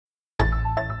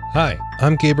Hi,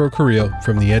 I'm Gabriel Carrillo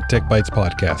from the EdTech Bytes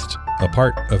podcast, a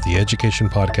part of the Education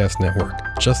Podcast Network,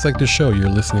 just like the show you're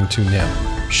listening to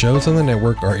now. Shows on the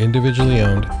network are individually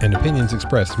owned, and opinions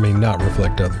expressed may not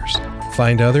reflect others.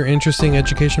 Find other interesting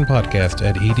education podcasts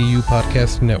at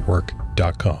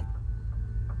edupodcastnetwork.com.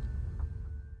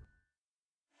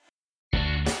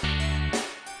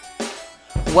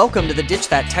 Welcome to the Ditch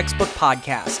That Textbook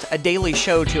Podcast, a daily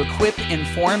show to equip,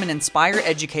 inform, and inspire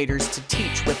educators to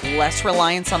teach with less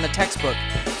reliance on the textbook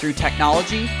through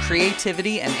technology,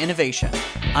 creativity, and innovation.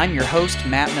 I'm your host,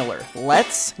 Matt Miller.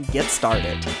 Let's get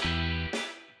started.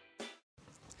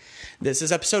 This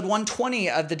is episode 120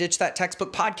 of the Ditch That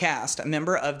Textbook Podcast, a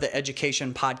member of the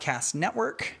Education Podcast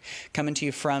Network, coming to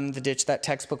you from the Ditch That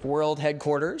Textbook World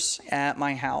headquarters at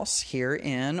my house here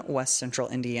in West Central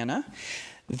Indiana.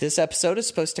 This episode is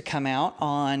supposed to come out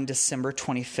on December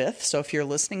 25th, so if you're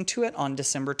listening to it on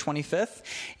December 25th,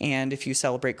 and if you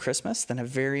celebrate Christmas, then a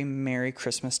very Merry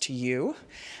Christmas to you.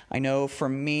 I know for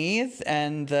me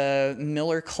and the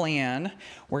Miller clan,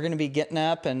 we're going to be getting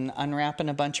up and unwrapping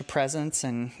a bunch of presents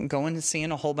and going and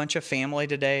seeing a whole bunch of family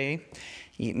today,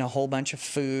 eating a whole bunch of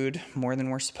food, more than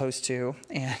we're supposed to,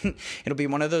 and it'll be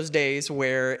one of those days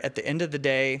where at the end of the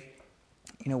day,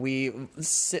 we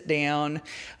sit down,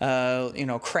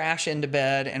 crash into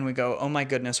bed, and we go, oh my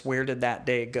goodness, where did that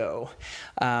day go?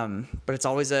 But it's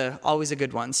always a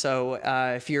good one. So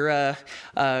if you're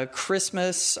a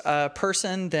Christmas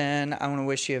person, then I want to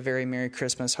wish you a very Merry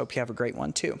Christmas. Hope you have a great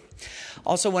one too.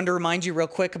 Also wanted to remind you real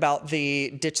quick about the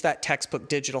Ditch That Textbook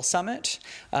Digital Summit,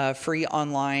 a free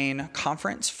online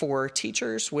conference for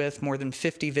teachers with more than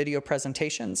 50 video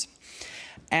presentations.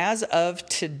 As of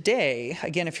today,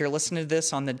 again, if you're listening to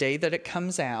this on the day that it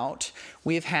comes out,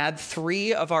 we've had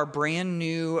 3 of our brand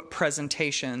new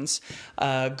presentations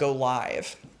go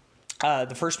live.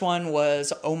 The first one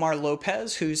was Omar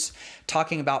Lopez, who's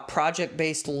talking about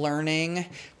project-based learning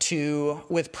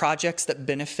with projects that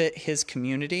benefit his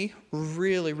community.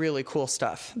 Really, really cool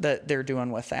stuff that they're doing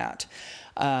with that.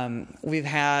 We've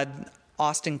had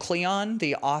Austin Kleon,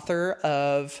 the author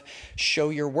of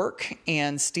Show Your Work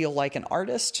and Steal Like an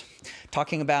Artist,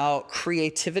 talking about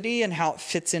creativity and how it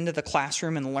fits into the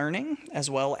classroom and learning, as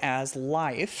well as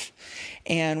life.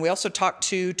 And we also talked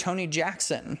to Tony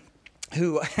Jackson,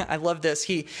 who, I love this,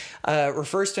 he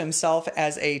refers to himself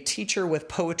as a teacher with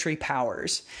poetry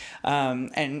powers.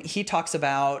 And he talks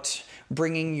about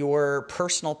bringing your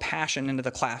personal passion into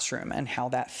the classroom and how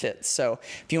that fits. So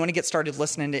if you want to get started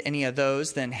listening to any of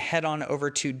those, then head on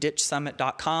over to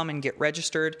ditchsummit.com and get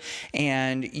registered,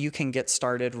 and you can get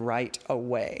started right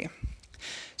away.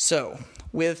 So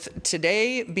with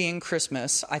today being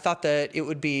Christmas, I thought that it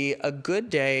would be a good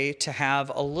day to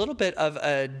have a little bit of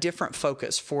a different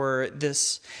focus for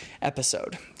this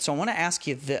episode. So I want to ask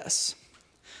you this.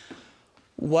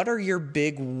 What are your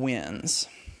big wins?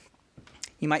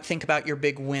 You might think about your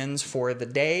big wins for the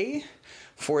day,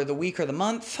 for the week or the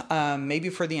month, maybe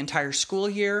for the entire school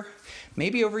year,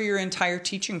 maybe over your entire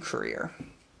teaching career,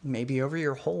 maybe over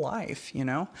your whole life,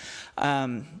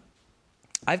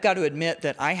 I've got to admit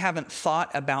that I haven't thought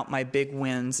about my big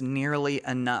wins nearly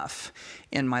enough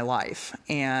in my life.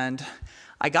 And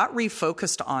I got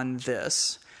refocused on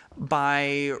this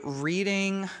by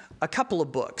reading a couple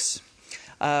of books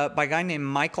by a guy named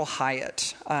Michael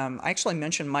Hyatt. I actually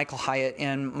mentioned Michael Hyatt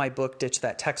in my book, Ditch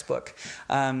That Textbook.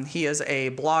 He is a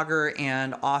blogger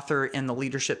and author in the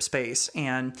leadership space,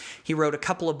 and he wrote a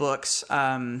couple of books,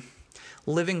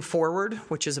 Living Forward,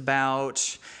 which is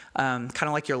about kind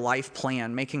of like your life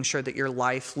plan, making sure that your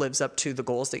life lives up to the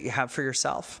goals that you have for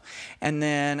yourself. And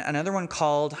then another one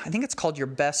I think it's called Your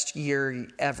Best Year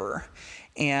Ever.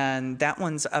 And that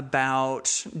one's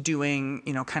about doing,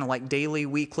 kind of like daily,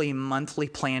 weekly, monthly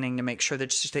planning to make sure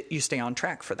that you stay on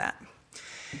track for that.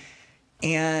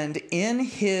 And in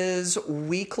his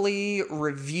weekly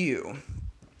review,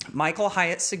 Michael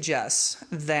Hyatt suggests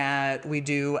that we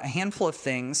do a handful of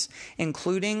things,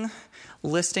 including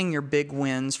listing your big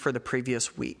wins for the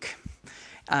previous week.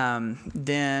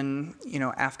 Then,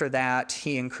 after that,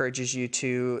 he encourages you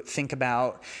to think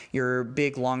about your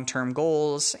big long-term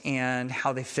goals and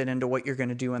how they fit into what you're going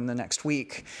to do in the next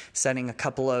week, setting a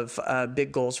couple of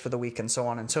big goals for the week and so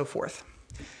on and so forth.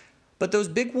 But those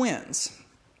big wins,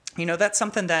 that's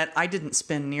something that I didn't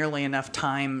spend nearly enough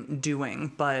time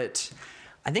doing, but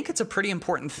I think it's a pretty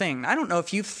important thing. I don't know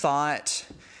if you've thought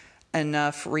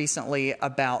enough recently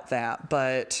about that,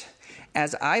 but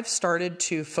as I've started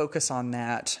to focus on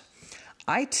that,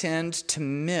 I tend to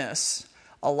miss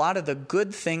a lot of the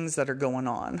good things that are going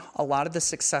on, a lot of the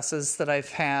successes that I've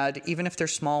had, even if they're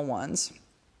small ones.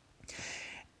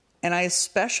 And I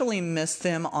especially miss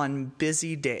them on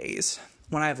busy days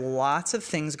when I have lots of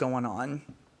things going on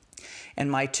and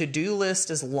my to-do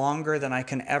list is longer than I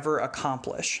can ever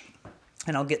accomplish.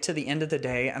 And I'll get to the end of the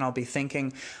day and I'll be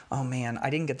thinking, oh man,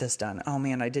 I didn't get this done. Oh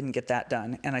man, I didn't get that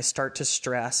done. And I start to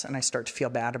stress and I start to feel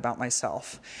bad about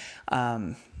myself.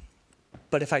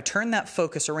 But if I turn that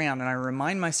focus around and I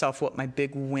remind myself what my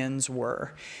big wins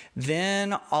were,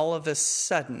 then all of a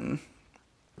sudden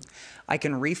I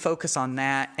can refocus on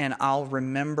that and I'll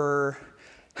remember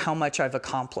how much I've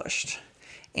accomplished.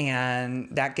 And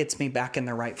that gets me back in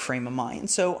the right frame of mind.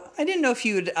 So I didn't know if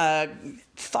you'd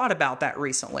thought about that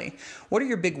recently. What are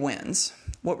your big wins?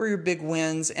 What were your big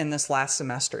wins in this last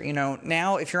semester? You know,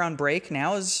 now if you're on break,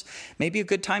 now is maybe a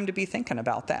good time to be thinking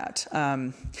about that.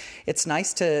 It's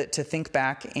nice to think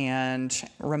back and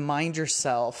remind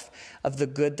yourself of the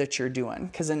good that you're doing.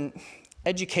 Because in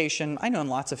education, I know in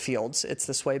lots of fields it's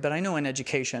this way, but I know in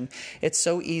education, it's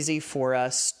so easy for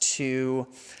us to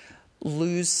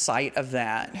lose sight of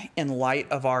that in light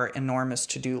of our enormous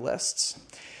to-do lists.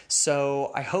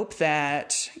 So I hope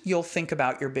that you'll think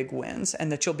about your big wins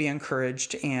and that you'll be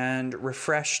encouraged and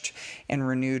refreshed and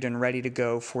renewed and ready to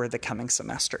go for the coming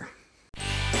semester.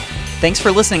 Thanks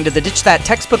for listening to the Ditch That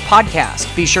Textbook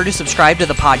podcast. Be sure to subscribe to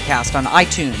the podcast on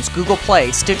iTunes, Google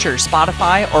Play, Stitcher,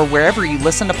 Spotify, or wherever you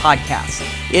listen to podcasts.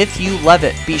 If you love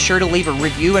it, be sure to leave a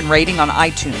review and rating on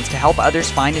iTunes to help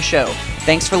others find the show.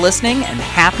 Thanks for listening and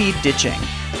happy ditching.